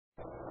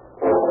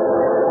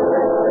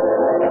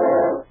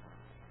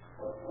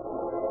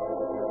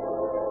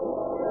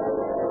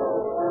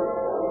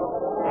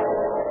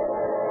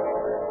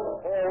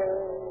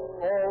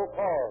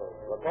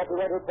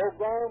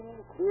program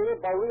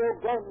created by Rio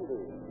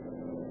Grande.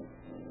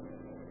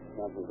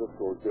 San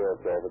Francisco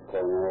Sheriff's Office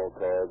calling all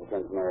cars.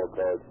 Attention all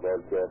cars.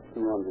 Broadcast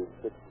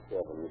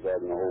 267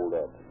 regarding a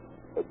hold-up.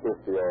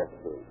 Assist the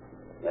officer.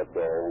 That's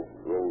all.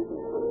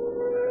 Rosen.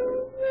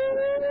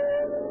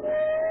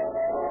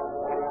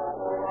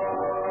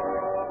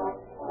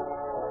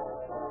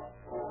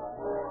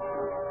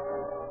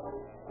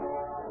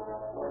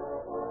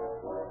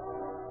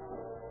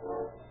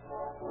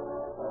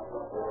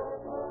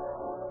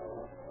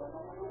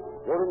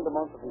 During the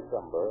month of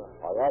December,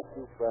 I ask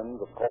you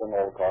friends of Calling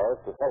All Cars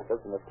to help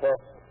us in the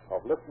test of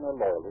listener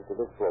loyalty to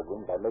this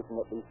program by making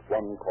at least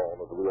one call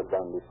at the Rio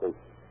Grande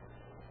station.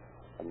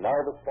 And now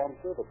the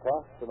sponsor, the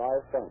Crafts, and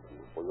I thank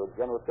you for your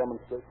generous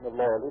demonstration of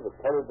loyalty that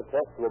carried the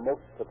test to a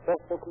most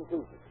successful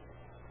conclusion.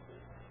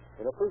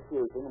 In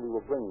appreciation, we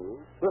will bring you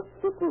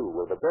 52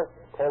 of the best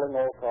Calling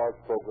All Cars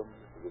programs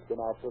it has been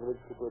our privilege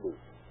to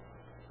produce,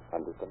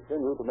 and to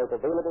continue to make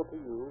available to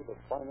you the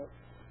finest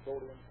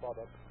petroleum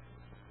products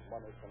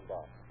money can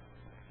buy.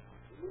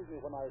 Believe me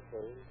when I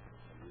say,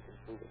 and you can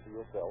prove it to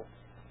yourself,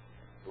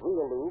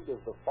 Real Lube is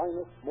the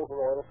finest motor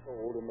oil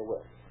sold in the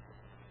West.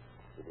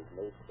 It is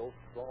made so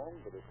strong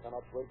that it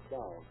cannot break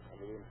down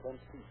under the intense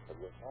heat of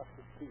your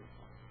acid feet.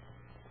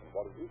 And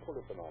what is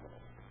equally phenomenal,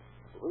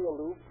 Real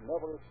Lube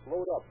never is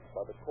slowed up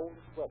by the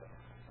coldest weather.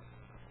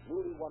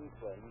 Newly won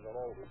friends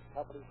are always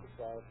happily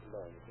surprised to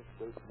learn that this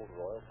great motor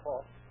oil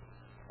costs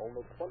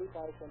only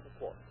 25 cents a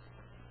quart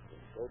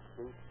in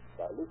dirt-proof,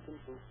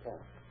 dilution-proof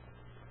cans.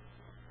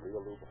 Real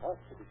Lube has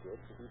to be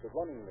good to be the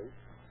running mate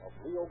of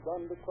Rio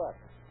Grande Craft,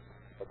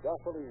 the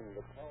gasoline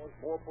that powers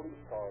more police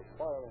cars,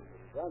 fire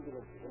engines,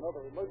 ambulances, and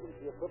other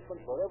emergency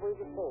equipment wherever it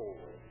is sold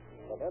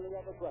than any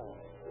other brand.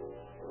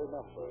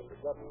 Remember to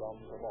get some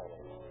tomorrow.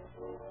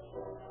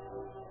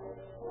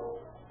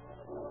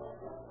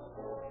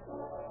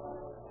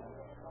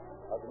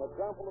 As an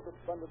example of the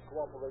splendid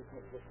cooperation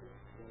existing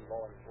between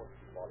law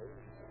enforcement bodies,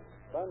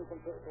 San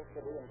Francisco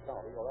City and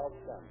County are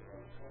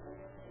outstanding.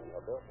 We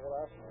have therefore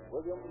asked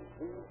William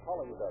B.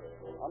 Hollingsworth,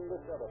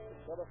 Under-Sheriff to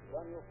Sheriff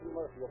Daniel C.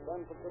 Murphy of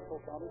San Francisco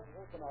County to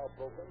open our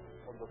program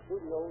from the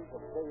studios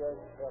of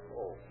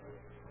KSFO.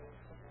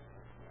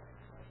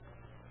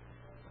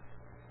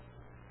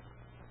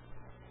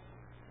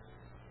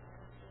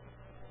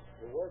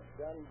 The work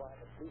done by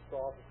the police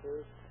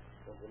officers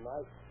in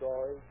tonight's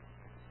story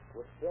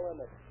would fill an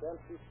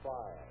extensive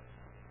file.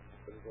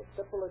 It is a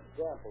simple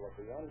example of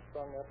the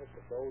unsung efforts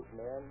of those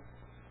men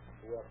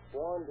who have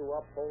sworn to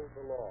uphold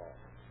the law,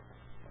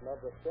 and of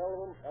the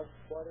seldom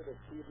exploited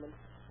achievements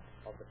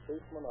of the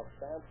policemen of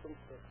San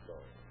Francisco.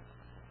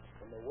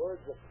 In the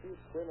words of Chief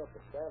Quinn of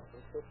the San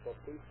Francisco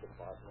Police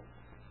Department,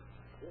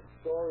 this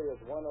story is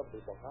one of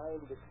the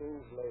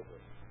behind-the-scenes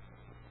labor,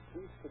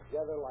 pieced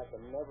together like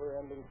a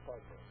never-ending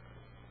puzzle.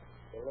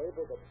 The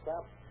labor that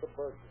traps the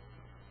burglar,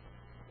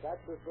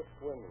 catches the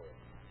swindler,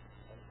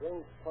 and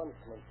brings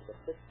punishment to the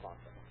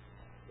pickpocket,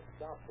 the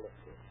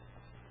shoplifter,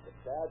 the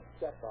bad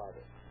check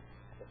artist,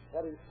 the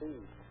petty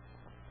thief,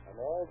 and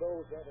all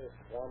those other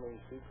swarming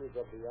features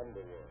of the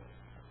underworld,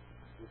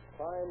 whose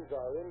crimes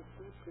are in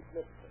too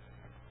significant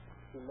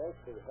to make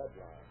the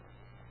headlines.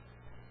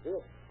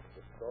 This is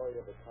the story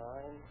of a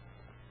time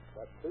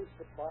that police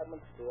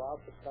departments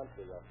throughout the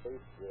country are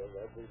faced with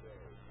every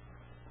day.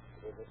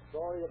 It is a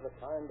story of the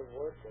kind of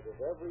work that is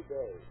every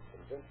day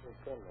convincing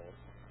criminals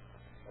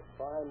that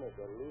crime is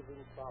a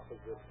losing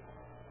proposition.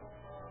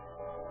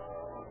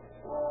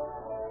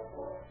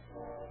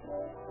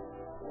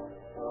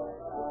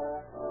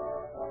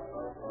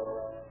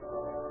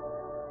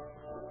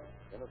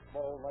 In a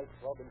small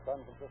nightclub in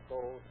San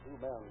Francisco, two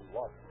men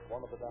watched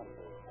one of the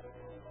dancers.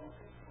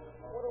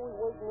 What are we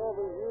waiting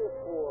over here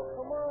for?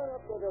 Come on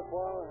up to the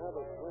bar and have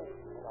a drink.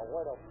 Now,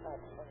 where the fat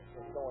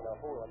is going to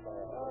hold up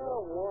there?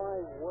 Oh, why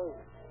wait?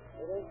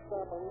 It ain't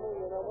stopping me,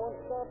 and it won't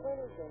stop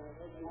anything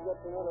unless you get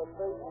another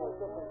face or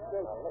something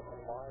straight. Now, listen,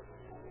 Mark.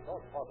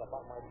 Don't talk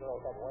about my girl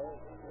that way.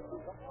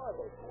 She's a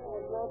harvest.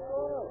 Oh, that's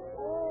all.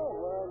 Oh,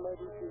 well,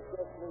 maybe she's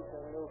just me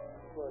some new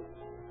tricks.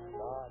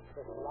 Nah, it's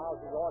just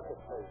lousy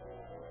orchestration.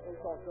 They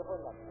don't give her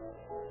nothing.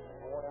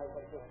 And when I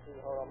can just see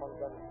her among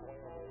them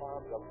swinging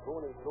farms of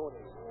goony.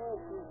 Yeah,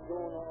 she's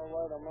doing all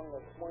right among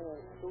the swinging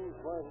stews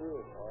right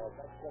here. Oh,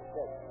 that's just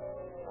it.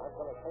 I'm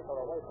going to take her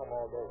away from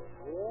all this.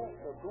 Yeah?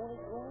 The goony?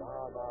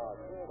 No.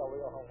 She ain't a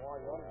real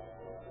Hawaiian.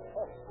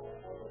 Hey,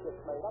 she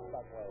just made up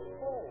that way.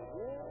 Oh,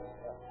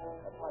 yeah?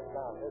 Pipe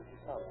down. Here she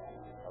comes.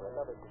 I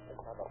remember she can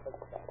have a big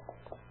step.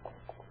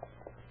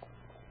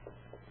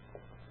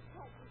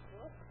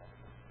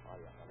 Oh,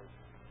 yeah, honey.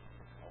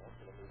 I want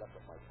you to meet up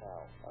with my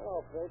pal.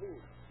 Hello, baby.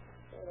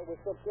 Hey,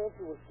 what's up there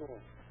you was doing?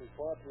 She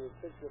bought you a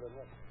picture of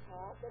it.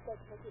 I bet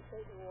that's what you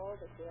say to all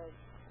the girls.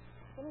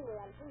 Anyway,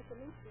 I'm pleased to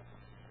meet you.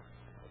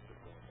 What's you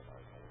doing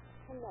tonight,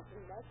 honey?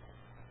 Nothing much.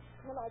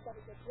 Well, I gotta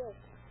get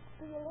dressed.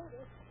 See you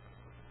later.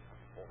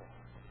 Oh,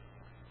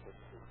 let's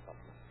do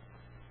something.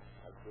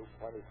 I'd do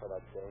plenty for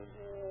that dame.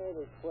 Yeah,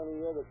 there's plenty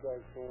of other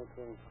guys doing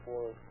things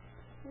for her.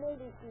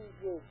 Maybe she's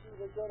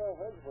got a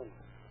husband.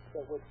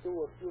 that would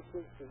do a few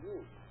things to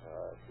you.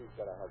 She's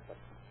got a husband.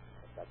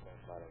 But that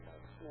don't matter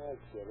much. I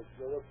get it.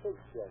 You're a big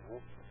shot, huh?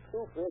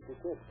 Too big, you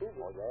can't prove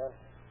it. Oh, yeah?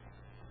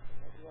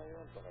 Maybe I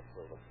am going to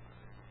prove it.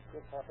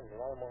 Just happens that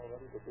I'm all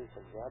ready to do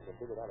some jobs and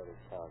dig it out of this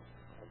town.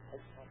 And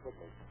take that with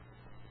me.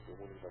 You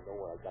wouldn't even know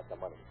where I got the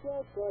money. Yeah,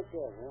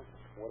 huh?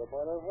 What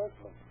about her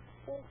husband?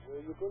 Well, where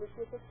are you going to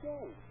get the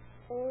gun?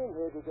 I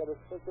heard you got a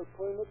special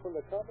permit from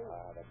the cops.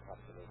 The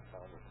cops in this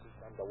town will keep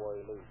them to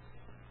worry me.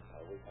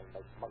 We can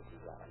make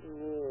monkeys out of it.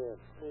 Yeah,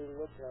 they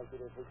look like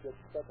it if we get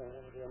stuck in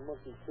one of their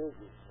monkey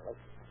cages. Let's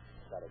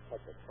gotta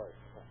catch it first.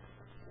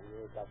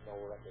 We ain't got no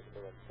record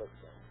doing tricks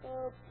there.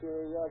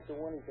 Okay, I'll do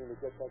anything to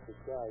get back the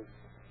guys.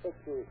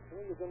 Okay,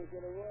 when are you going to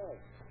get around?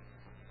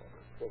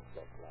 This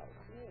looks like.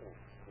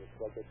 Yeah, it's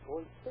like a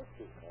toy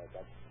picture.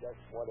 That's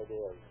just what it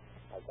is.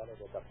 I got it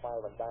at the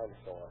 5 and dime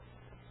store.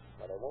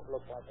 But it won't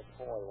look like a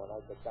toy when I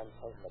get done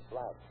painting it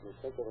black. You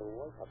think it'll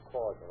work? Of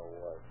course it'll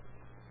work.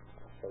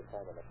 Stay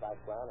kind in the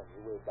background and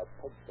you wave that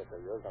pig stick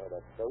of yours under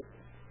that suit.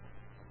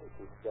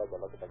 She's scared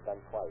to look at the gun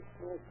twice.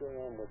 Okay,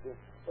 I'm with you.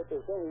 But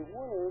there's only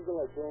one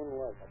angle I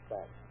don't like. What's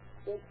that?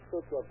 Big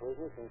pickup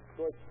business and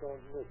shorts don't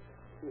mix.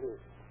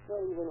 Not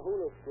even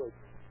hula skirts.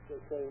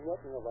 They say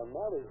nothing of a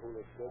married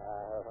hula skirt.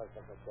 Her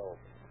husband can go.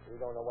 We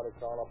don't know what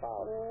it's all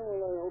about.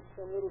 Well, I hope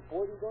some little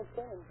boy don't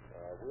tell him.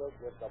 We'll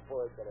give the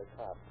word to the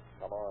cops.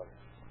 Come on.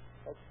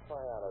 Let's try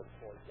out our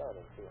toy gun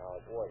and see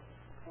how it works.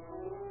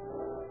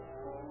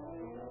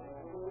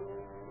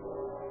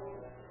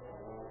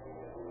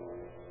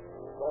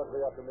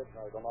 Shortly after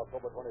midnight on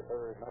October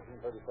 23rd,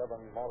 1937,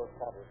 Morris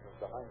Potter was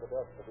behind the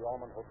desk of the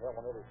Almond Hotel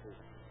on Eddy Street.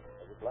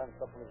 As he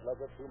glanced up from his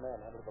ledger, 2 men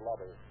entered the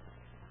lobby.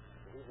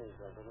 Good evening,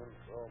 gentlemen.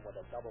 Room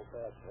with a double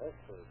bed. Yes,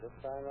 sir. Just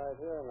sign right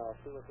here, and I'll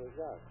see what they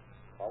got.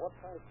 What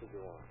price did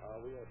you want?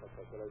 We ain't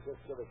particular.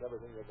 Just give us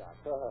everything you got.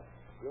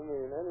 You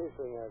mean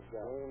anything I've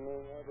got? We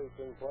mean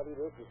everything, buddy.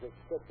 This is a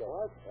sticker.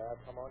 What?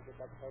 Come on,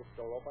 get that case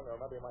door open, or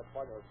maybe my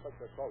partner will slit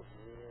your throat.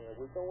 Yeah,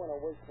 we don't want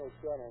to waste no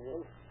shot on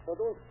you. So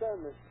don't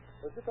stand me.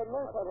 Let's get that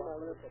knife out of my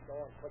lip. Go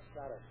on, quick,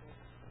 got it.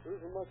 There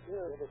isn't much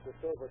here. Give us your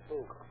silver,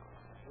 too.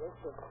 Yes,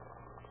 sir.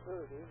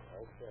 30.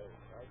 Okay.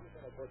 Now, you've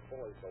been a good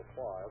boy so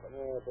far, but...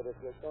 Yeah, but if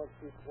you don't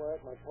keep quiet,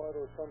 my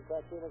partner will come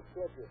back in and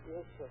get you.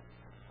 Yes, sir.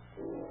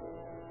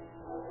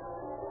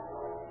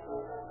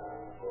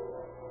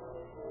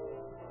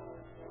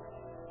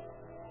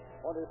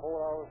 24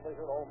 hours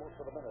later, almost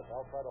to the minute,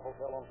 outside a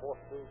hotel on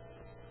 4th Street.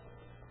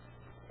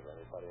 Is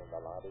anybody in the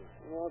lobby?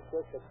 No,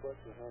 just a quick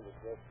behind the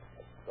desk.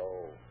 Let's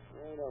go.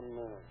 Wait a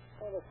minute.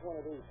 What if one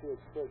of these here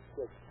kids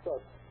gets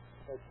stuck?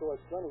 That short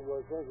gun of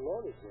yours ain't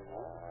loaded, you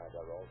know.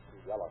 They're all too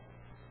yellow.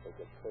 They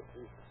get 50.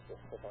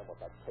 Just stick on with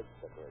that pig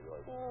sticker of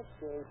yours.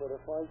 Okay, but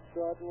if I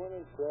start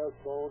running fast,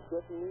 don't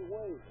get in me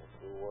way. Don't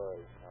you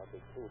worry. I'll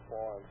be too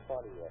far in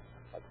front of you.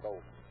 Let's go.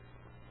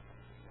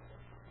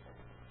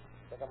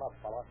 Pick him up,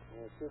 fella.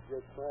 Yeah, keep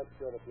your trap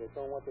shut if you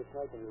don't want this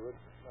knife in your wrist.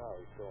 No,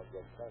 he's doing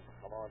good sense.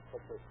 Come on,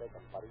 quickly take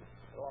him, buddy.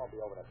 It'll all be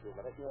over in a few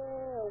minutes.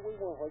 Yeah, we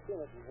won't hurt you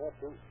if you have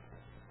to.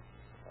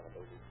 And it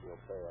made me feel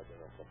bad,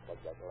 just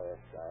like that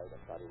last guy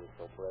that thought he was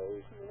so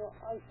brave. You know,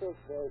 I feel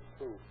bad,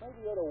 too. Maybe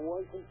you had a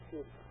wife and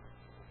kid.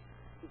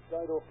 She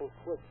died awful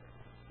quick.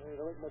 There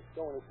ain't much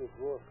going at this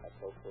work. That's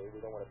okay.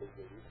 We don't want to be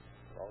greedy.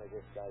 Only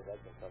this guy's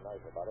acting so nice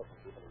about it and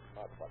keeping his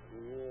mouth shut.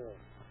 Yeah.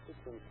 It's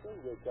some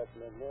finger got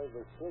me a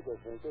nervous figure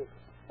thinker.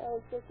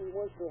 I think he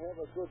wants to have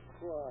a good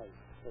cry.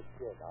 That's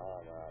it.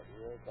 No,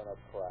 he ain't going to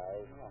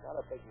cry. Not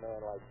a big man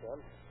like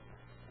him.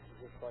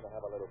 He's just going to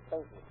have a little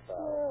fainting spell.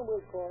 Yeah,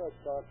 we'll call a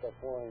doctor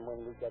for him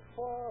when we get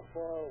far,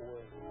 far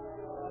away.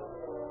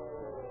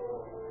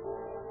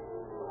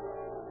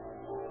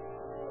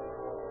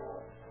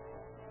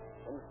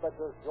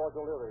 Inspectors George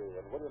O'Leary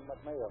and William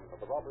McMahon of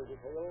the robbery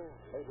detail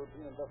made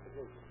routine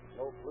investigation.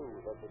 No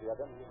clues as to the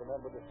identity of the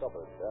men were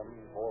discovered. Then,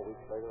 4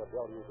 weeks later, a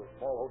deluge of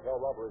small hotel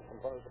robberies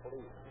confronted the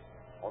police.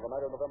 On the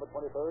night of November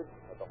 23rd,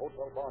 at the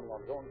Hotel Bonnie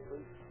on Jones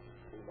Street,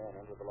 2 men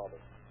entered the lobby.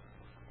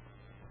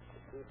 You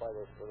see by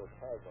this little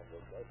tag on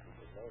your desk,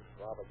 his name's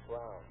Robert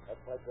Brown.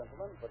 That's right,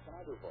 gentlemen. What can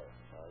I do for you?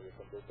 You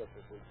can do just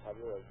as we tell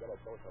you, or get a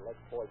dose of lead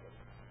poison.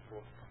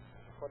 Well,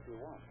 what do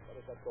you want? What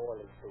does that door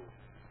lead to?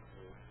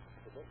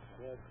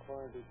 That's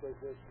fine, because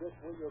that's just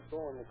where you're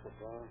going, Mr.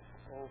 Brown.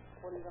 Well,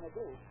 what are you going to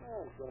do?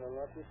 I'm going to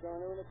lock you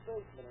down there in the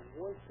basement in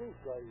one piece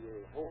right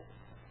here. Oh,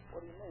 what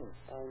do you mean?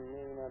 I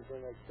mean, I'm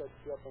going to cut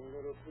you up in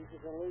little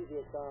pieces and leave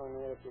you down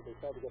there if you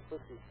decide to get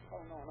frisky.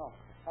 Oh, no.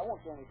 I won't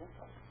do anything.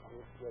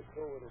 If you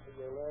do, it'll be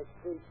your last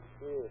piece.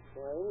 Here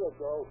you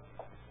go.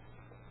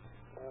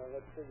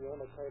 Let's see you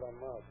imitate a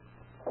mouse.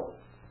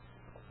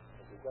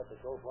 Have you got the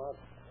dope out?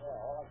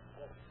 Yeah, all I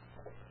can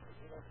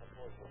you don't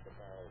suppose you could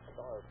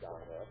starve down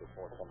there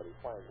before somebody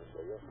finds us,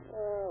 do you?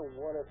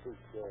 What if he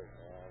should?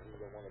 We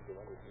don't want to do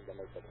anything to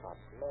make the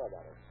cops mad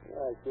at us.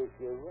 Yeah, I think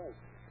you're right.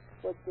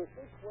 But this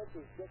work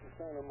is getting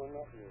kind of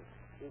monotonous.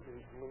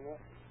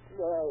 Monotonous?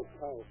 Yeah, it's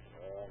kind of.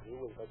 He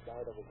was the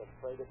guy that was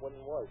afraid it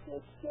wouldn't work.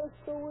 It's just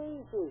so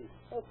easy.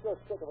 Let's just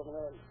stick of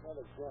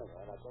another joint.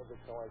 And I don't get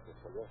so anxious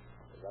for you.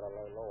 You gotta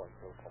lay low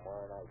until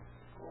tomorrow night.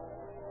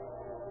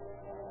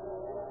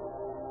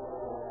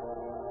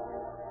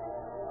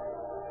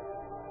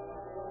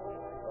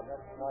 The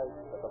next night,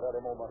 at the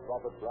very moment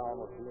Robert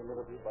Brown was being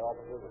interviewed by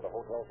officers at the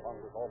Hotel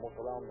Congress almost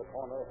around the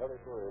corner, Harry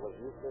Curry was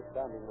used to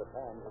standing with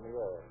hands in the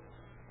air.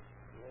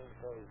 You ain't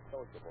very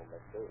sociable,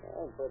 mister.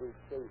 I thought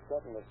he'd say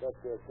something if that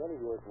there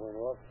Kennyworth went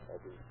off.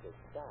 Maybe he's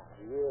shot.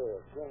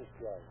 Yeah,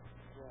 gunshot.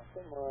 Yeah,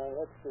 come on,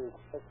 let's see.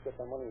 Let's get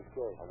the money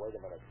short. Now, wait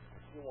a minute.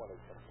 You wanted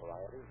some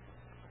variety.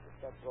 Just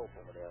that rope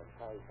over there and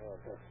tie his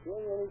hands up.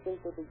 Sure, anything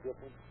could be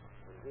different.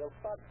 Real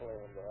thoughtful of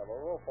him to have a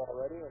rope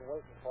already and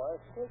waiting for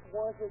us. It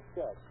was a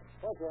shot.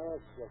 What's your hands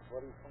shut,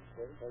 buddy?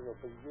 Okay. You'll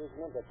be using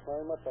them to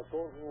climb up the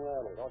golden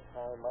ladder. Don't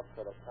tie him up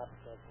so the cops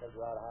can't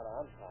figure out how to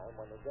untie him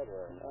when they get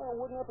here. Oh,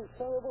 wouldn't that be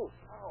terrible?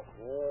 Ow.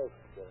 Yes,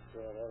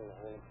 that'll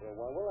hold him for a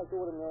while. What'll I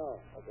do with him now?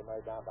 Take him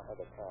right down behind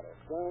the counter.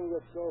 Down you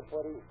go,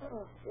 buddy.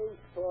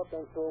 He's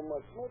talking so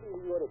much. Maybe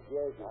he ought to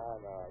gag you. Ah,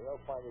 no.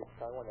 You'll find his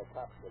tongue when the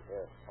cops get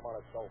here. Come on,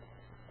 let's go.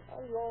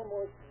 I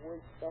almost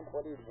wish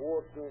somebody'd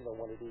walk into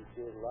one of these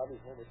big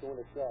lobbies when we're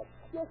doing a shot.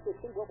 Just to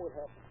see what would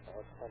happen.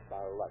 Oh, it's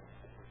our luck.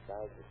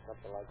 Besides, if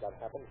something like that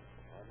happens,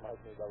 I might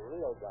need a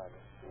real gun.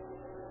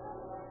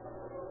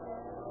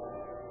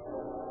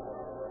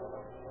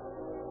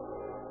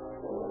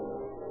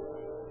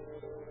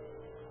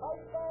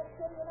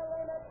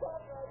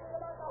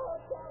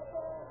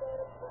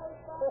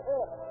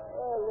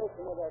 Oh,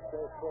 listen to that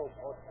there folk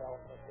hotel.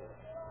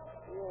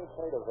 We ain't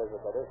paid a visit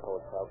to this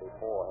hotel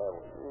before, have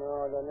we?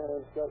 No, the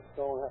names just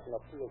don't happen to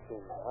appeal to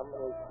me. How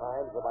many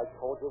times have I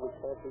told you we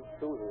can't be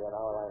choosy in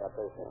our line of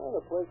business? Well,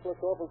 the place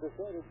looks awful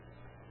deserted.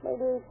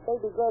 Maybe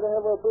they'd be glad to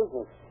have our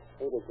business.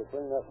 Hey, did you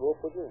bring that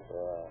rope with you?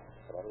 Yeah,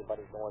 but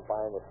anybody going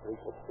by in the street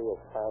would see us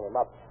tying him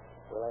up.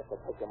 We'll have to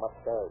take him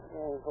upstairs.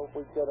 I hope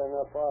we get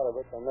enough out of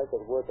it to make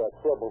it worth our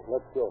trouble.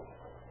 Let's go.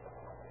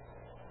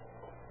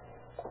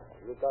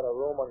 You got a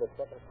room on the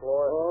second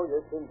floor? Oh,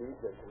 yes, indeed,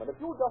 gentlemen. If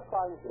you'll just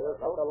find here.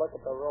 Take a look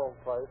at the room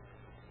first.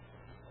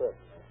 Good.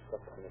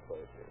 Just a minute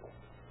first.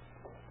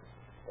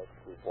 Let's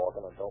keep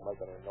walking and don't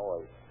make any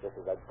noise. This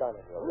is a gun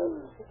in your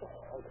head.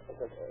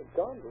 A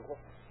gun?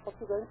 What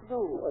you going to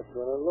do? I'm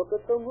going to look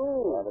at the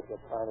room. And if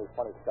you're trying this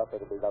funny stuff,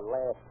 it'll be the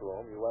last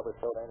room you ever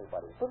showed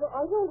anybody. But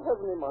I don't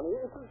have any money.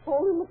 It's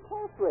all in the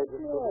cash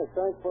register. Yeah,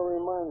 thanks for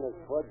reminding us,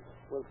 Bud.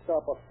 We'll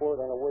stop a Ford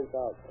on the way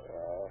out.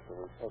 After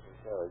we've taken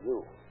care of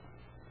you.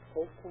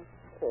 Taking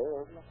care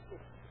of me?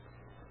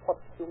 What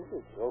do you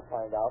mean? You'll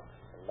find out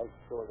and make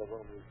sure the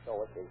room you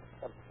show us is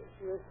empty.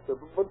 Yes, but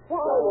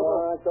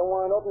why? Go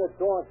on, open the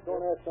door.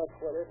 Don't ask no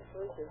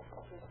questions.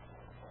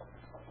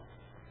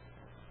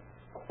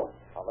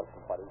 Now,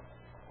 listen, buddy.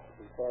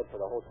 Be bad for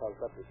the hotel's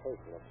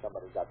reputation if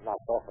somebody got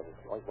knocked off of this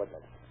joint, wouldn't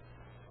it?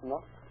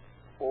 Knocked?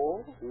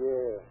 Oh?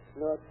 Yeah.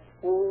 Knocked?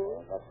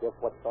 Oh? That's just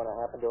what's going to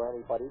happen to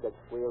anybody that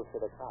squeals to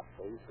the cops,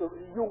 eh? So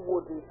you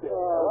wouldn't say.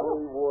 Oh,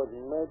 we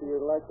wouldn't. Maybe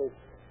you'd like to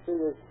see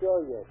us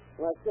show you.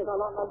 Like this. No,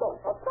 don't.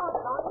 Stop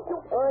it.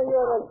 Oh,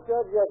 you're the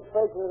judge. You're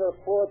facing the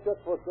Ford just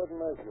for good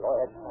measure. Go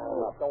ahead.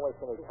 Don't waste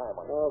any time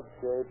on it.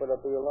 Okay, but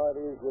it'll be a lot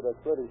easier to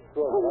quit his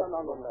throat.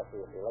 No, messy.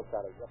 If you let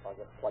out of I'll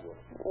just plug you.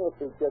 If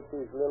we get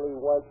these lily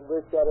white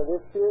wrists out of this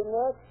here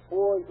nut,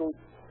 boy, you'll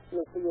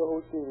see a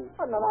Houdini.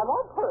 No, I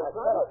won't hurt.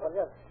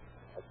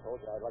 I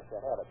told you I'd like to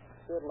have it.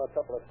 Give him a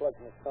couple of slugs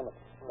in the stomach.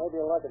 Maybe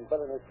you'll like it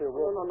better than this here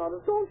rope. No,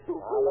 don't shoot.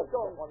 Let's get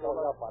one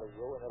more up out of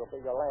you, and it'll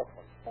be your last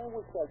one. I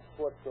wish I'd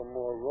bought some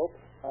more rope.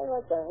 I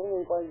like to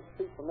hang anybody's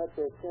feet from that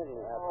there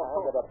chandelier.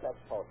 Under the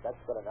bedpost. That's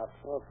good enough.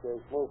 Okay,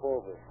 move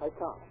over. I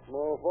can't.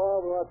 Move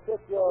over. I'll kick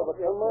you over.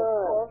 Come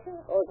on.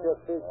 Oh, your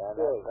feet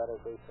still. That'll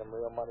be some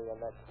real money in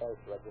that cash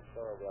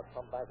register. We'll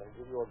come back and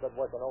give you a good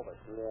working over.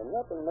 Yeah,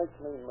 nothing makes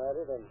me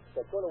madder than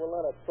to go to a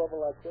lot of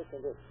trouble like this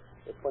and just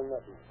for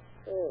nothing.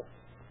 Yeah,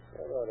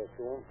 that ought to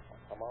do him.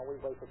 Come on, we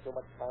wasted too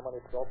much time on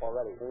this rope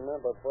already.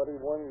 Remember, buddy,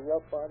 one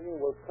yelp out of you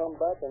will come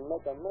back and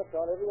make a mess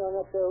out of you on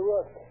that there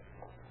roof.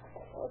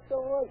 That's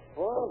all right,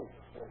 Fun.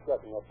 There's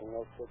got nothing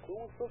else to do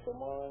until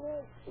tomorrow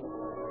night.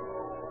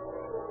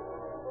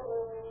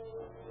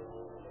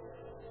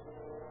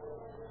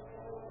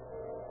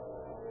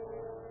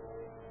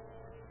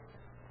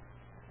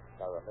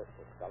 Sarah,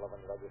 Mr.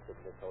 Sullivan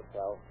registered to this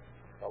hotel.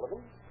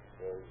 Sullivan?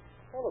 There's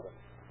Sullivan.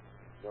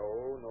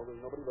 No,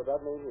 there's nobody but that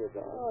name here,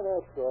 John. Oh,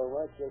 that's all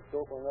right. Just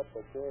open up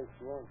the cash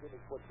room. Give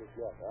us what you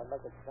got. I'll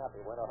make it snappy.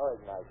 We're in a hurry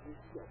tonight.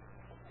 Yes.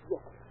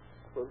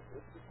 Well,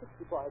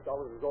 $65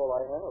 is all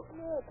I have.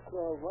 That's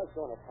all right.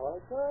 Don't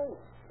apologize.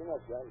 Good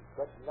night, John.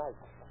 Good night.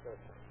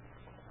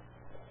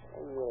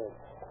 Hey,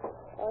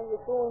 how you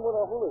doing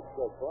with a hula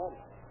stick, Bob?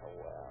 Oh,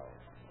 well,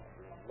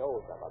 he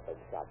knows I'm a big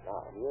shot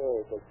now.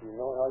 Yeah, but you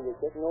know how you're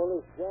getting all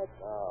this, Jack?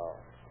 No,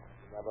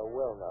 you never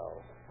will know.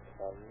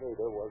 And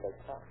neither will the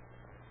cops.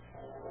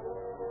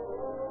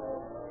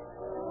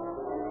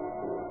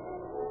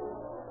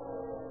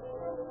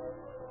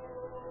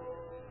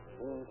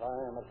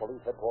 Meantime, at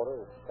police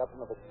headquarters,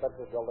 Captain of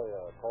Inspectors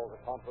Galea called a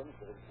conference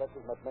with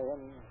Inspectors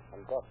McMahon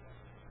and Gus.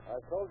 I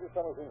told you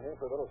fellows in here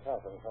for a little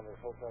conference on this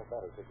hotel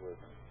battery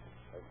situation.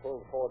 I've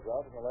pulled 4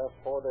 jobs in the last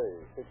 4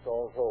 days, 6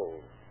 all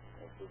told.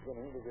 It's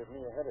beginning to give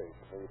me a headache.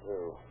 Me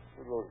too.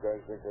 Who those guys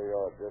think they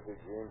are? Jesse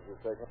James, the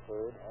second,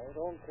 third? I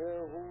don't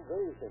care who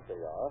they think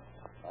they are.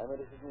 I'm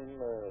interested in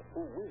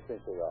who we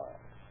think they are.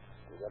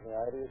 You got any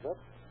ideas, Up?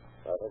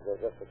 I think they're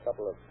just a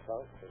couple of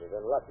punks that have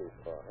been lucky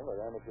for them.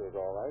 They're amateurs,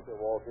 all right. They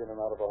walk in and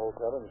out of the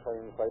hotel in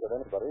plain sight of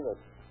anybody that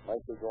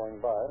might be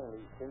going by and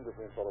leave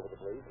fingerprints all over the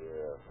place.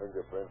 Yeah,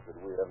 fingerprints that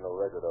we have no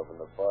record of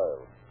in the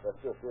file. That's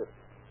just it.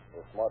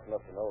 They're smart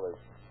enough to know that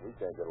we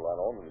can't get a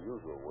line on them in the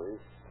usual way.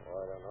 Oh,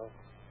 I don't know.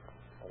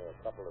 Only a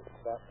couple of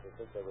staff who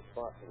think they were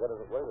smart to get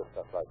away with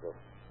stuff like this.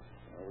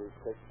 We've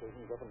checked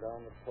stations up and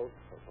down the coast,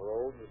 the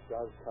road, the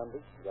sky's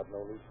convicts. Got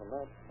no lead from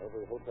that.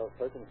 Every hotel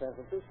clerk in San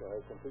Francisco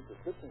has complete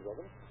descriptions of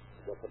them.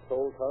 Got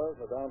patrol cars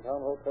in the downtown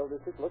hotel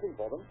district looking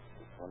for them.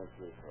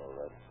 Honestly, all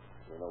right.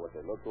 We know what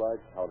they look like,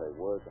 how they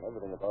work, and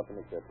everything about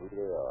them except who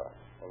they are.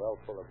 Well,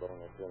 they'll pull a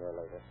bone sooner or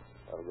later.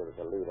 That'll give us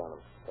a lead on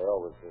them. They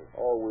always do.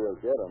 Oh, we'll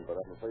get them,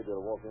 but I'm afraid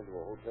they'll walk into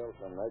a hotel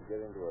some night,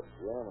 get into a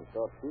jam, and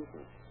start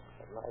shooting.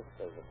 That's nice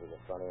business with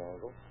a funny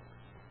angle.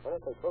 What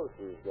if they both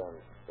use guns?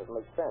 Doesn't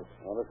make sense.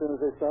 Well, as soon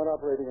as they start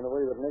operating in a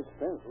way that makes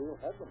sense,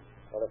 we'll have them.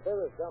 Well, if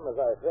they're as dumb as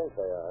I think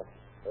they are,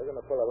 they're going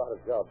to pull a lot of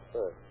jobs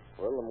first.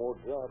 Well, the more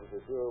jobs, the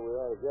sure we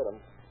are to get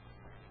them.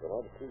 They'll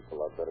have to sleep a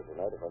lot better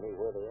tonight if I knew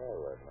where they are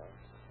right now.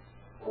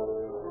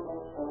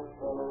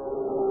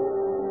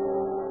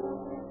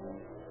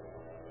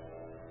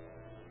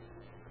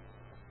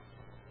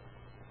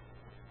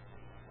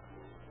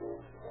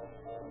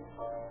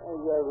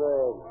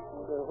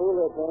 Your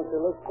hula dancer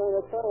looks kind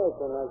of tired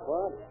tonight,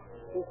 Bob.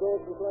 She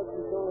dances like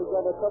she's only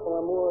got a couple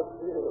of more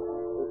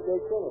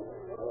mistakes in it.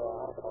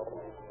 Yeah, I know.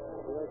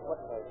 She's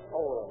putting her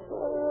soul in.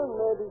 Well,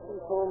 maybe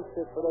she's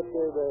homesick for that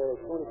day, the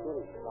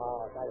 2020.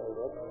 Oh, that ain't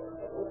it.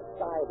 Which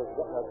side is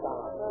getting her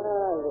down?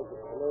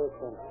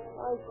 Listen.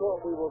 I thought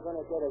we were going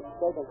to get a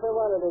steak and clear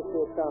out of this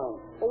here town.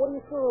 Well, what do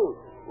you do?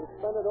 You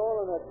spend it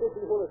all on that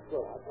busy hula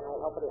skirt. Can I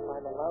help you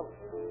find love?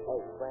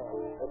 Hey, Fran,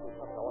 this is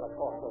something I want to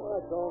talk to you.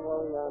 Well, don't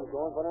worry, I'm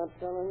going, but I'm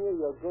telling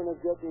you, you're going to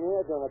get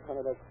nailed on account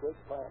of that skirt.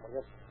 Fran, will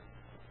you?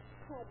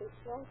 Hi, Big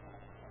Frank.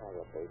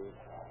 Hiya, baby.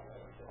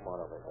 Come on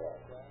over here.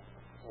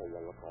 Hey,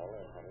 you look all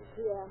right, honey.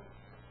 Yeah.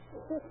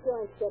 This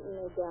joint's getting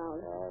me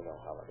down. I know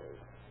how it is.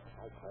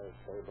 I tell you,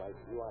 Babe, like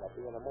you ought to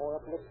be in a more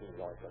uplifting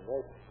joint than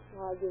this.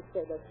 I just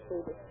say the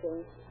sweetest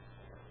thing.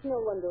 No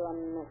wonder I'm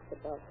nuts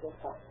about this.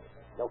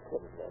 No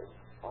kidding, Babe.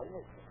 Are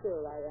you?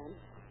 Sure I am.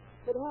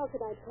 But how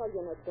can I tell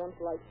you in a dump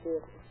like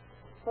this?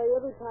 Why,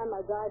 every time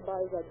a guy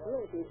buys a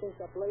drink, he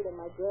thinks up later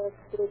my grass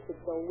skirt should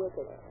go with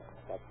it.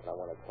 That's what I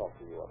want to talk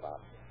to you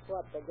about.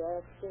 What, the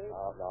grass skirt?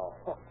 Oh, no.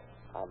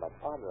 I'm an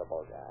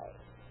honorable guy.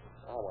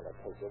 I want to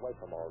take you away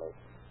from all this.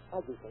 I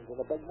do things in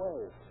a big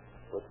way.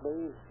 With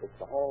me, it's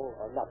the whole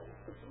or nothing.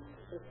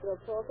 You're still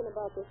talking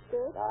about the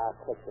skirt?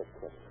 Quit this,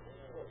 kid.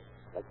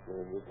 Let's see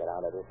when you get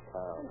out of this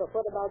town. But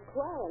what about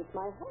Clarence,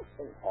 my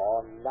husband?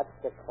 Oh, nuts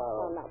to Oh,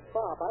 Clarence. now,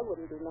 Bob, I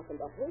wouldn't do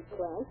nothing to hurt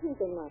Clarence. He's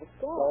a nice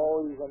guy.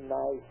 Oh, he's a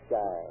nice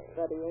guy.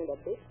 But he ain't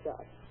a big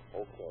shot.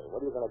 Okay,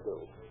 what are you going to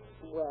do?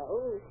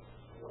 Well,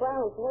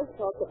 Clarence has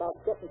talked about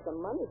getting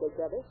some money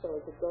together so he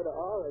could go to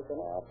Oregon.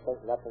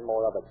 Think nothing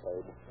more of it,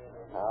 babe.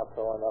 I'll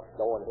throw enough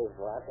dough in his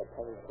lap that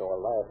penny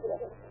store last.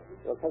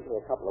 It'll take me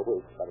a couple of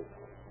weeks, but it's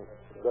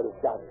good as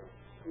done.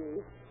 Gee,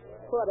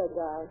 what a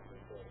guy.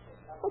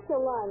 What's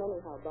your line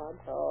anyhow, Bob?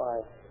 Oh,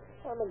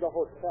 I'm in the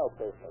hotel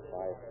business.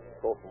 I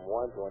go from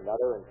one to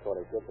another and sort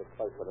of get this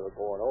place where they're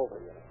going over,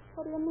 you know.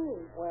 What do you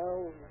mean?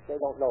 Well, they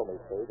don't know me,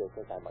 see. They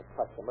think I'm a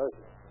customer,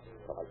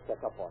 so I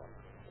check up on them.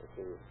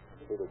 You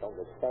see, they don't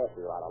get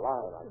sassy or out of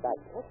line like that.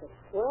 That's a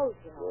swell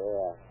job.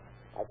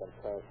 Yeah, I can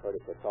transfer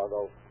to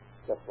Chicago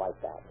just like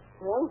that.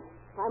 Well,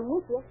 I'm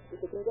with you.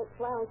 If you can get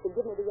Clarence to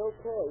give me the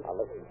okay. Now,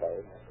 listen,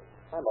 babe.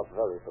 I'm a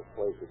very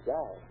persuasive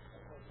guy.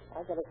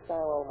 I got a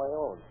style on my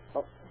own.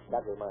 Oh,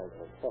 that reminds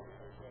me.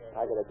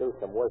 I got to do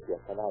some work here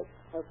tonight.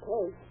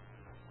 Okay.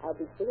 I'll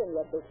be seeing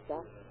you, big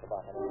shot.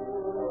 Goodbye, honey.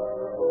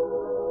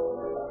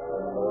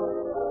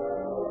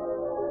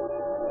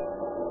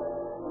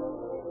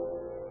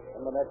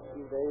 In the next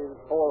few days,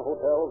 4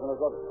 hotels and a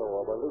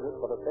drugstore were looted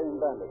for the same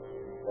bandits.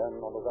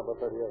 Then, on November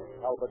 30th,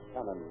 Albert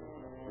Cannon,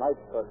 night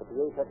clerk at the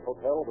Apex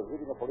Hotel, was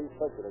reading a police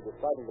circular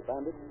describing the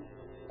bandits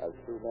as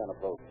 2 men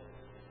approached.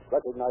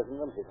 Recognizing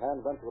them, his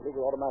hand went to a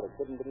little automatic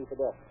hidden beneath the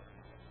desk.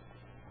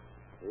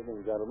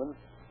 Evening, gentlemen.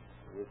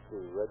 Is this the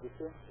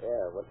register?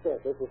 Yeah, what's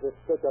this? This is this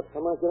pickup.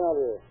 Come on, get out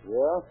of here.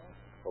 Yeah?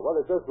 Well, what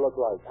does this look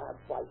like?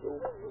 Why, you.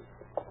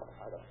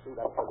 I don't shoot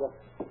that figure.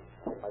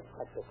 I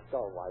cut your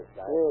skull, wise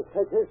guy. Hey,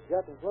 take his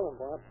shot and kill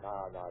him, Bob.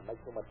 No, it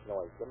makes too much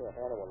noise. Give me a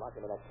hand and we'll lock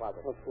him in that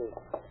closet. Okay.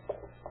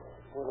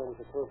 Well, that was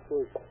the first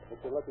case.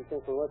 It's a lucky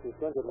thing for us. His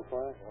gun didn't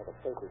fire. Well, the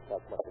safety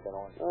check must have been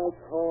on. I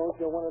called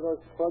you one of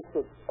those trucks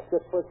that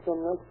get first some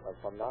night. But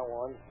from now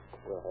on,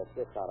 we'll have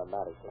this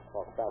automatic to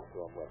talk back to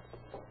him with.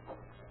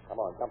 Come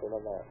on, dump him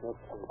in there.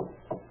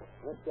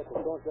 Let's get the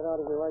don't get out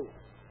of your way.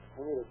 I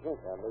need a drink.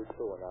 Yeah, me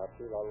too, and I'll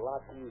feel a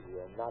lot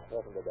easier not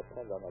having to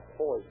depend on a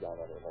toy gun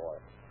anymore.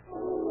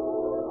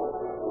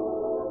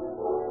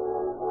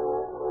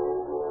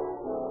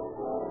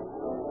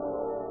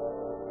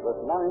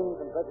 with 9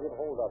 consecutive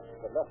holdups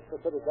that left the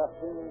city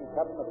captain,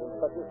 Captain of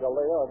Inspector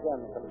Galea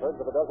again conferred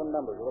with a dozen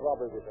members of the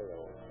robbery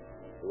detail.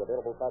 The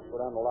available facts were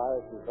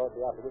analyzed, and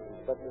shortly afterwards,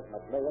 Inspectors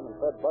McMahon and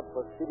Fred Butts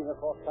were speeding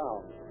across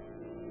town.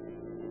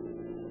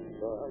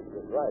 So Hunt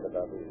was right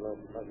about these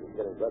monkeys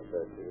getting blood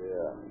tests.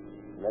 Yeah.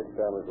 Next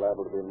time is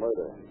liable to be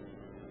murder.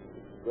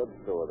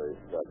 Drugstore they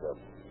stuck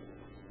up.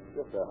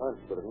 Just a hunch,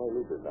 but it may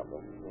lead to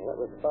something. That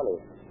was funny.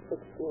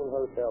 16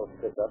 hotel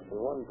pickups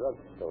and 1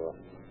 drugstore.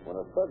 When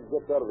a thug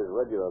gets out of his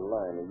regular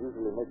line, he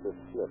usually makes a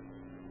slip.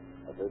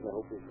 I certainly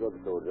hope this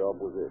drugstore job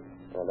was it.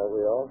 And are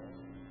we all?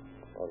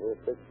 Well,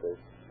 here's 6th Street.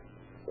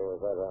 So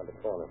is right around the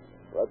corner.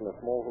 Right in a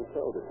small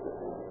hotel district.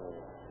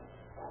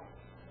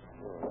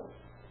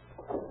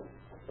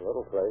 A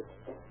little place.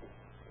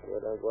 Sure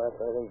don't go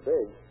after anything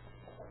big.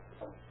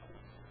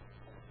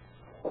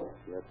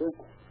 Yes, sir?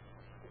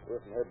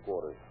 We're from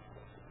headquarters.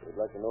 We'd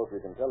like to know if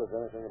you can tell us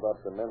anything about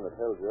the men that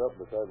held you up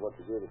besides what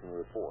you gave us in the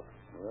report.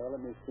 Well,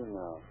 let me see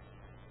now.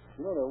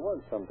 You know, there was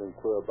something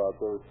queer about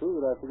those two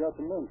that I forgot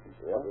to mention.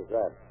 Yeah? What was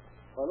that?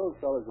 Well, those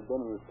fellas have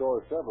been in the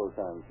store several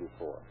times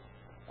before.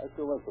 I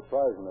still was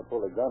surprised when they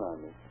pulled a gun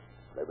on me.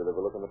 Maybe they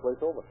were looking the place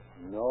over.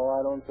 No,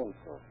 I don't think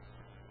so.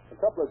 A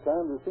couple of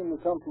times they seemed to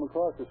come from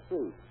across the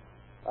street.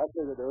 I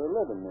figured they were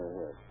living near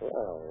here.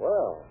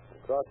 Well,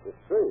 across the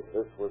street.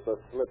 This was the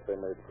slip they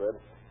made, Fred.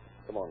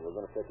 Come on, we're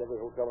going to check every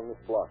hotel in this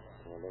block.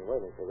 I've been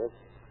waiting for this.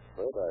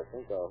 Fred, I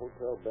think our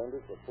hotel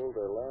bandits have pulled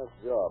their last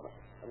job.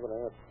 I'm going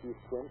to ask Chief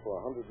Quinn for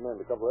 100 men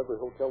to cover every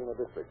hotel in the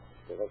district.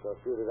 Do you think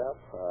they'll shoot it out?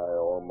 I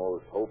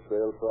almost hope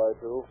they'll try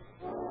to.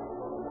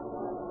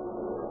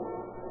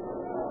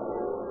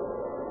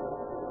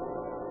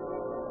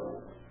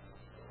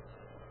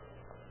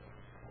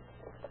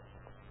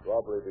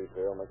 Robbery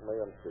detail,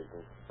 McMahon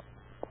speaking.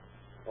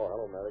 Oh,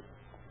 hello, Merrick.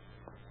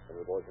 Have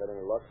you boys had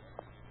any luck?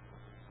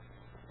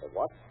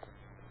 What?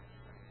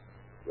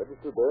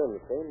 Registered there in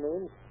the same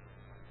names?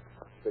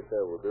 Stick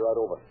there. We'll be right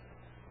over.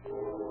 I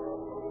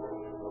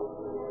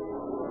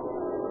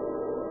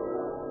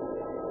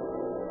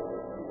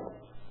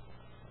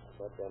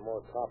bet there are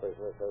more coppers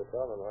in this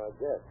hotel than I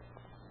guess.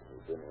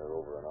 We've been here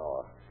over an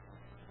hour.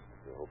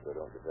 We hope they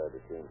don't decide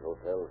to change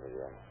hotels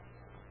again.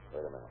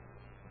 Wait a minute.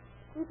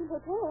 Is it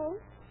hotel?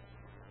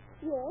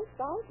 Yes,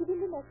 I'll give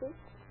him the message.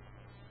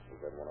 Is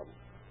that one of them?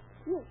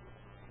 Yes.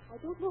 I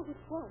don't know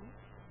which one.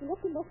 He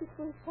left a message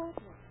for his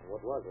partner.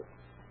 What was it?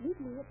 Meet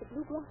me at the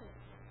Blue Grotto.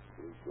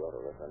 Blue Grotto,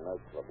 that's a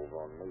nightclub over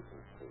on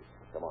Mason Street.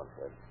 Come on,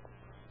 Fred.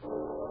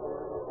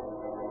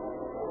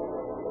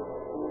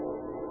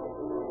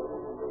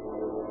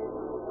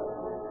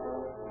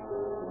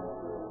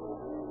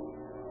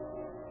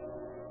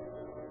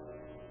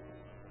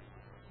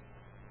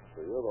 So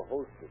you're the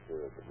hostess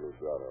here at the Blue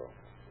Grotto.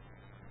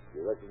 Do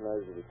you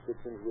recognize the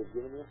descriptions we've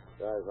given you?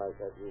 Guys like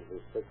that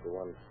usually stick to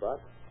one spot.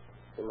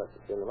 You must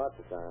have seen them lots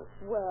of times.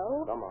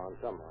 Well? Come on.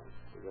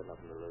 We've got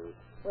nothing to lose.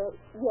 Well,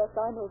 yes,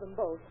 I know them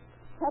both.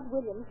 Pat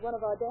Williams, one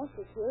of our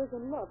dancers here, is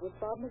in love with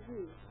Bob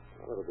McGee.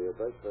 Well, it'll be a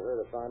break for her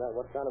to find out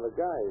what kind of a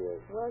guy he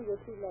is. Well,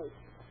 you're too late.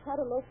 Pat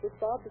eloped with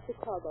Bob to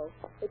Chicago.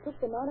 They took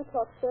the 9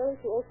 o'clock ferry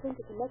to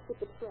Oakland to connect with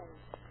the train.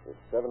 It's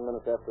 7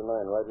 minutes after 9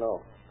 right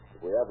now.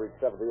 If we average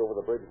 70 over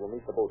the bridge, we'll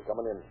meet the boat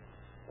coming in.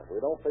 If we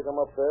don't pick them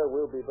up there,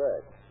 we'll be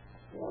back.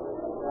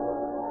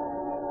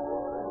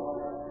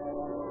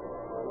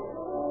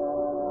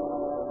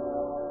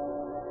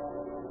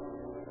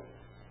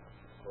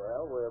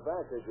 Well, we're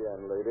back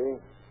again, lady.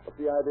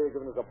 What's the idea of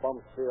giving us a bum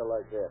steer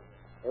like that?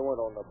 They weren't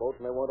on the boat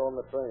and they weren't on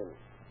the train.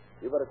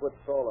 You better quit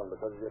stalling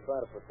because you're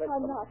trying to protect them.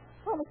 I'm not.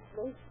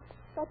 Honestly.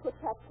 That's what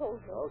Pat told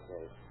me.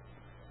 Okay.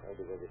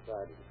 Maybe they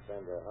decided to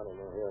spend their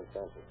honeymoon here in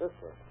San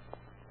Francisco.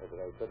 Maybe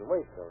they couldn't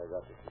wait till they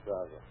got to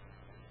Chicago.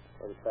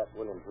 Where does Pat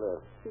Williams live?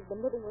 She's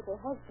been living with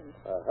her husband.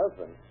 Her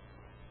husband?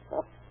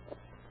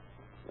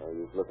 No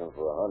use looking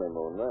for a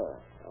honeymoon there.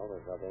 Well,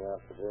 there's nothing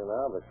else to do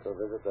now but go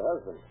visit the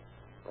husband.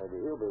 Maybe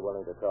he'll be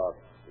willing to talk.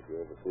 Did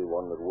you ever see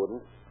one that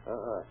wouldn't?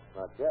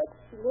 Not yet.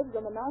 She lives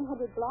on the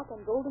 900 block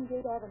on Golden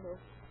Gate Avenue.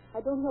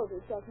 I don't know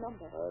the exact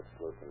number. That's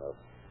close enough.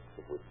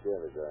 If we scare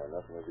the guy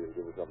enough, maybe he'll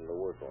give us something to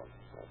work on.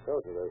 I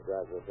told you those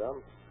guys were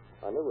dumb.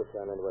 I knew we'd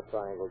turn into a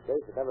triangle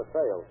case. It never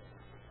failed.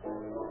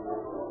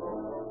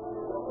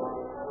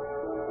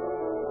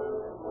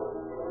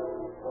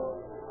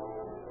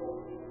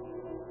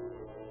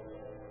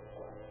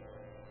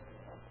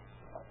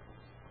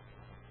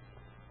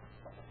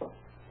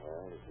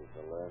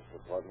 The last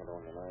apartment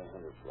on the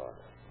 900 block.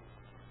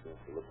 Seems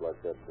to look like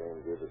that dame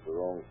gave us the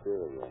wrong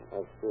serial.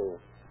 Let's see.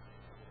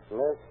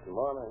 Smith,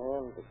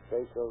 Monahan,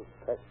 DeSaco,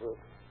 Texas,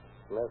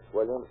 Smith,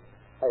 Williams.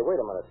 Hey, wait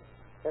a minute.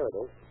 Here it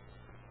is.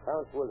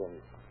 Count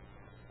Williams.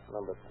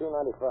 Number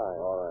 295.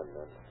 All right,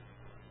 then.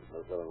 There's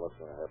no telling what's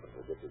going to happen.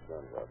 We'll get your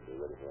guns out. Be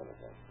ready for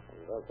anything.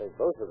 You don't think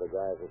both of the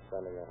guys are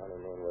spending their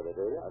honeymoon with her,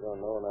 do you? I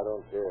don't know, and I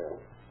don't care.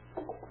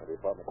 The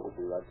apartment should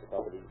be right at the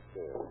top of these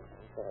stairs. I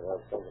can't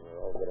help thinking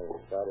we're all getting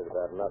excited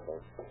about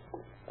nothing.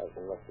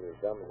 Husband must be as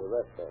dumb as the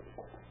rest of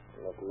them.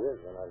 And if he is,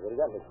 then I've really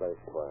got any place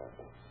to buy.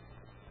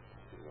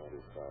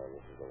 295,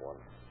 this is the one.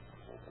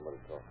 Somebody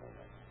talking.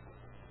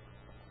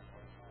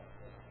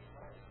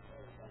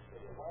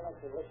 Why don't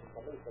you listen to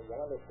me so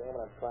you'll understand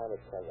what I'm trying to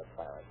tell you,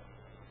 Clarence?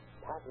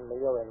 Pat and me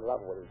are in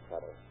love with each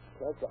other.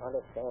 Can't you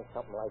understand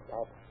something like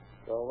that?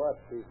 So what?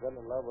 She's been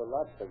in love with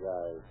lots of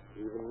guys,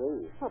 even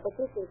me. Oh, but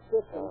this is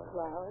different,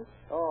 Clarence.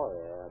 Oh,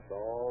 yeah, it's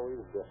always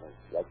different.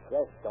 You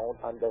just don't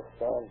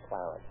understand,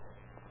 Clarence.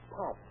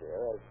 Pat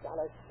here has got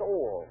a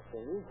soul.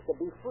 She needs to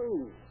be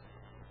free.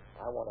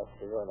 I want to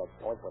see her in a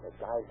joint with a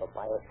guy who'll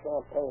buy her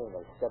champagne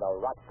instead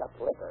of rocked-up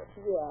liquor.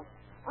 Yeah.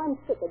 I'm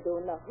sick of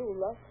doing the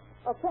hula.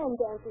 A fan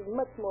dance is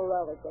much more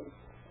elegant.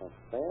 A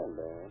fan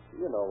dance?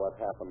 You know what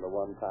happened the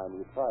one time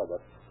you tried it.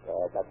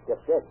 That's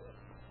just it.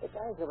 The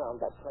guys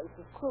around that place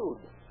is crude.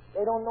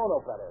 They don't know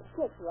no better.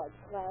 Just right,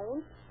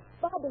 Clarence.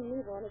 Bob and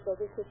me want to go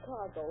to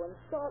Chicago and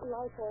start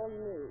life all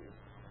new.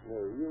 No,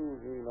 you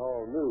mean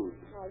all nude.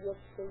 Oh, you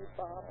see,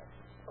 Bob.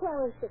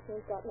 Clarence just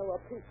ain't got no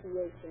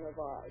appreciation of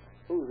art.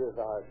 Who's this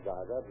art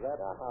guy?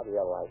 How do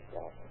you like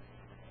that?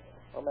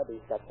 Well, maybe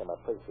he's got some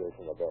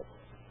appreciation of this.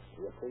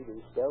 You see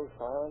these girls,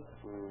 Clarence?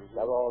 Mm-hmm.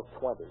 They're all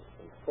 20s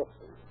and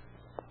 50s.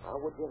 How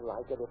would you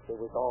like it if they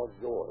was all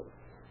yours?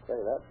 Say,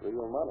 that's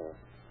real money.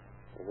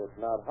 If it's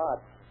not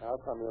hot, how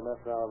come you mess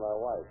around with my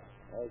wife?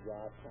 Hey,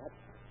 God, Pat.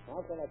 How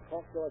can I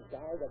talk to a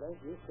guy that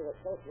ain't used to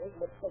associate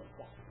with big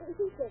guys? Well,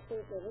 he just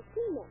ain't never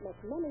seen that much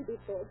money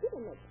before. Give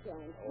him a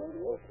chance, will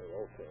you?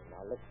 Okay.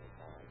 Now listen,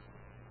 Tom.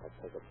 I'll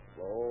take it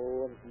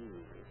slow and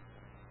easy.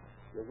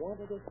 You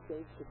wanted a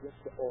escape to get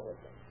to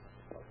Oregon.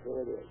 Well,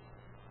 here it is.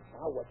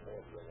 Now what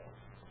more do you want?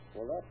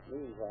 Well, that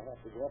means I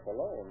have to go up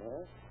alone,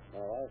 huh?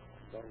 My wife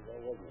don't go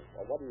with me.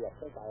 Well, what do you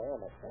think I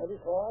am, a Santa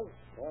Claus?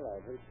 Well, I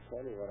hate to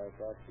tell you what I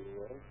thought you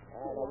were.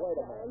 Now, wait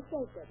a minute.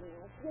 Think of me.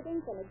 You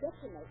ain't going to get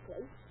to no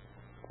place.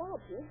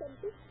 Bob here's a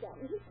big shot,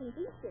 and he can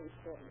do things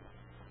for me.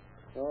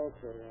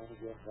 Okay, I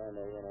guess I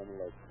know what I'm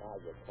like. Now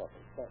you're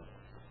talking sense.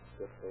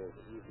 This is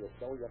the easiest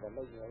show you ever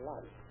made in your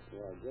life.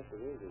 Yeah, I guess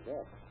it is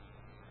that.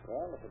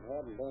 Well, if it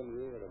hadn't been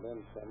you, it would have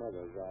been some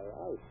other guy.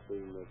 I've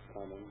seen this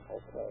coming.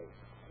 Okay,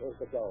 here's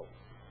the dough.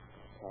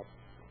 Pat,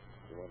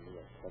 you and me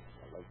are catching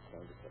a late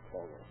train to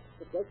Chicago.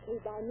 It does pay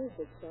by me,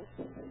 Big Son.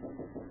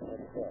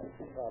 That's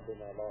probably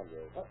my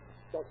laundry.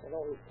 Don't you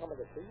know he's coming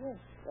to see you?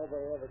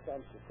 Nobody ever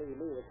comes to see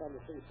me. They come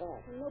to see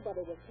Pat.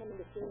 Nobody was coming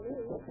to see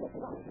me.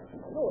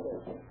 I know it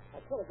is. I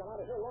could have got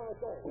out of here long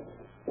ago.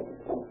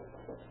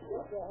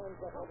 Get your hands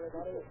up,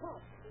 everybody.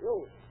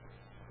 You.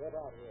 Get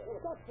out here.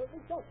 Stop,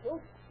 shoot.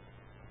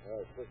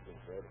 Hey, Christian,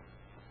 Fred.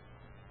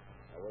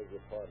 Now, where's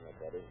your partner,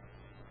 buddy?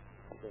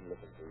 I've been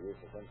looking for you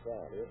for some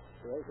time.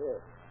 Right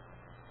here.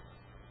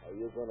 Are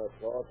you going to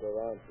talk or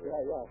aren't you?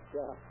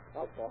 Yeah.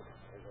 I'll talk.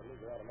 There's a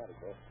legal automatic,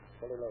 boss.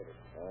 Fully loaded.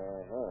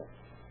 Uh-huh.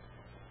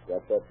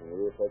 Got that from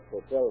you. That's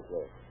for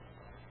Telco.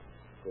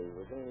 So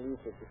we're going to leave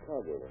for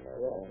Chicago tonight.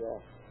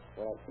 Yeah.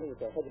 When I seen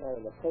the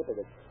headline in the paper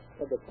that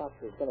said the cops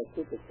was going to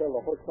shoot to kill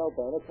the hotel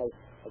bandits,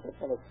 I got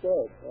kind of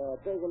scared.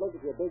 Take a look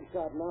at your big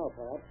shot now,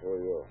 Pat. Who are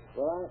you?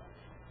 Well,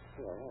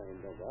 I ain't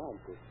no I'm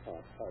just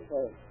Pat.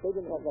 They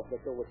didn't have nothing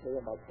to do with me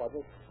and my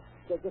brothers.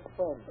 They're just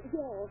friends.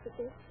 Yeah,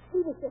 officer.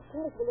 We was just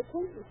casual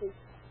acquaintances.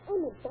 I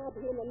met Bob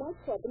here in the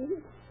nightclub, and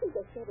he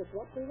just sort of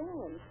dropped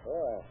around.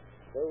 Yeah,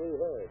 so we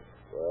heard.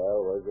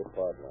 Well, where's your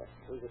partner?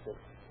 He's at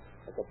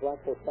the Black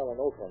Hotel in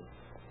Oakland.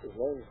 His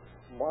name's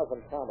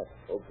Marvin Thomas.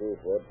 Okay,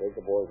 Fred, take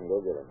the boys and go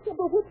get him. Yeah,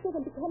 but what's going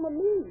to become of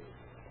me?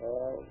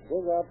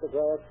 Bring out the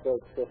glass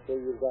cake, sister.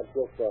 You've got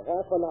just a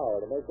half an hour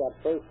to make that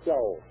first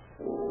show.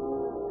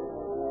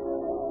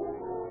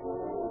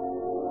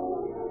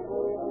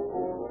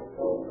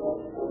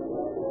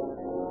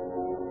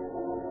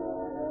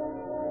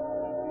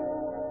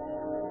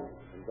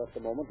 In just a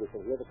moment, we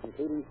shall hear the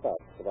concluding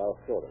facts of our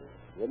story.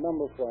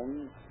 Remember,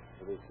 friends,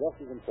 it is just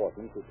as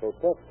important to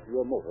protect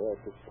your motor as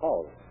to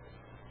power it.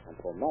 And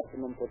for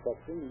maximum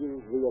protection,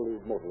 use Real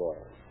Lead motor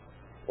oil.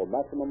 For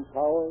maximum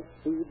power,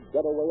 speed,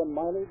 getaway, and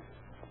mileage,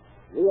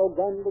 Rio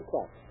Grande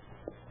Craft,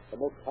 the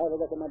most highly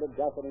recommended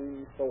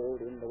gasoline sold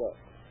in the West.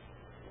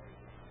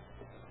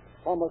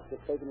 Thomas was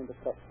taken into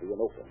custody in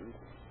Oakland,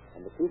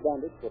 and the two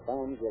bandits were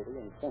found guilty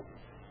and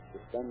sentenced to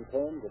spend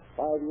terms of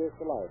 5 years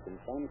to life in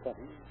San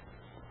Quentin,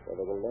 where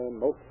they will learn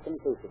most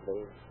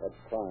conclusively that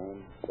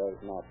crime does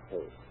not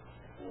pay.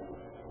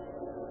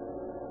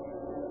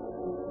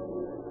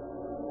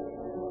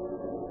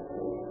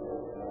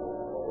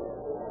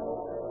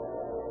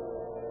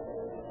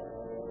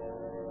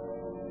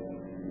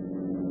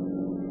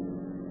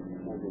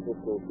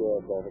 Fiscal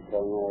Sheriff's Office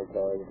calling all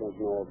cars,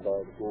 attention all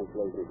cars,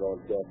 cancellation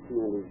broadcast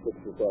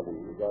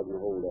 267 regarding the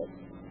hold-up.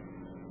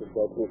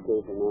 Dispatch this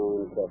case are now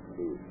in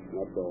custody.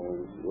 That's all.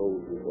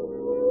 Rose report.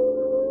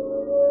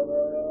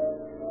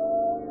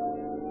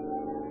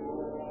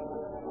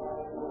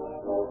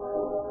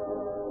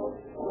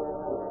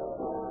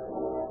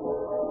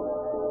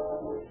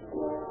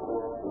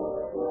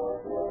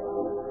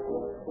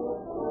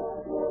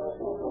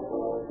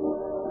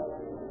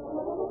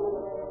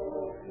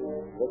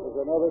 This is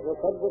another for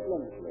Frederick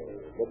Lindsley,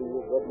 giving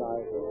you good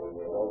night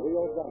for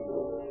Rio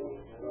Grande.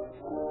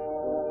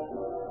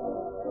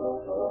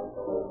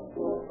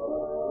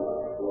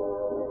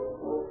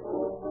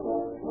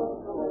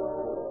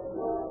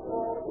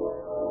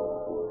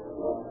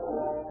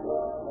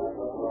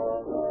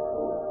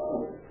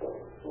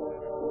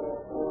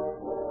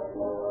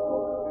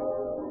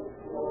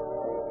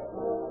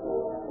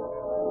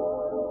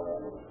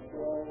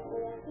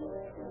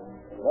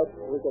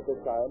 at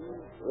this time,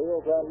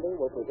 Rio Grande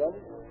will present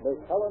Miss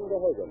Helen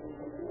DeHagen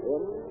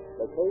in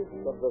The Case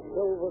of the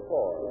Silver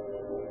Cord.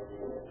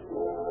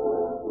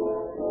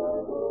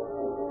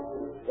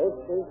 This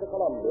is the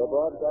Columbia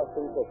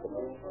Broadcasting System.